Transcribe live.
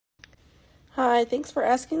Hi, thanks for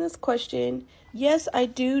asking this question. Yes, I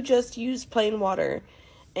do just use plain water.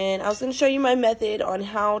 And I was going to show you my method on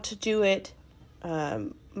how to do it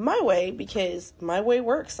my way because my way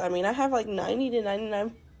works. I mean, I have like 90 to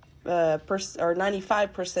 99 or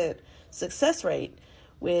 95% success rate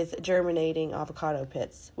with germinating avocado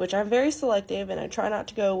pits, which I'm very selective and I try not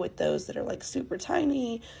to go with those that are like super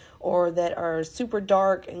tiny or that are super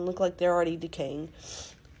dark and look like they're already decaying.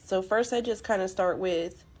 So first I just kind of start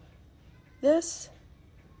with this.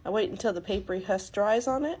 I wait until the papery husk dries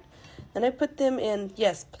on it. Then I put them in,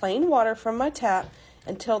 yes, plain water from my tap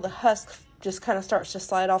until the husk just kind of starts to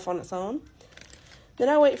slide off on its own. Then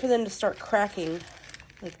I wait for them to start cracking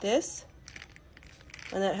like this.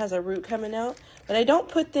 And that has a root coming out. But I don't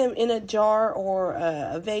put them in a jar or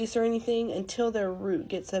a vase or anything until their root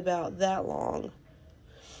gets about that long.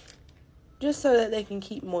 Just so that they can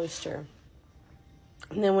keep moisture.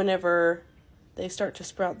 And then whenever they start to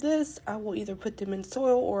sprout this, I will either put them in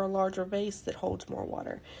soil or a larger vase that holds more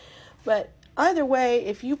water. But either way,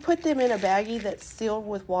 if you put them in a baggie that's sealed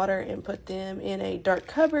with water and put them in a dark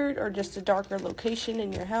cupboard or just a darker location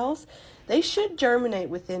in your house, they should germinate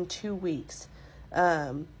within 2 weeks.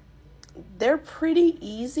 They're pretty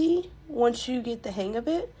easy once you get the hang of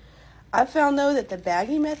it. I found though that the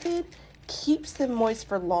baggie method keeps them moist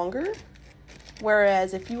for longer,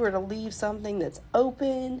 whereas if you were to leave something that's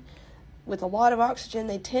open with a lot of oxygen,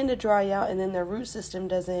 they tend to dry out and then their root system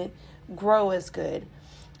doesn't grow as good.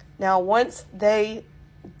 Now, once they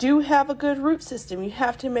do have a good root system, you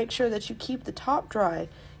have to make sure that you keep the top dry.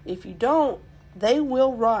 If you don't, they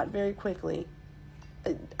will rot very quickly.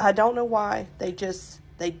 I don't know why. They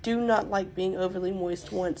do not like being overly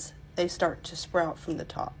moist once they start to sprout from the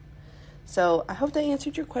top. So I hope that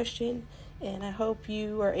answered your question, and I hope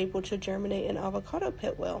you are able to germinate an avocado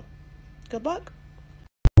pit well. Good luck.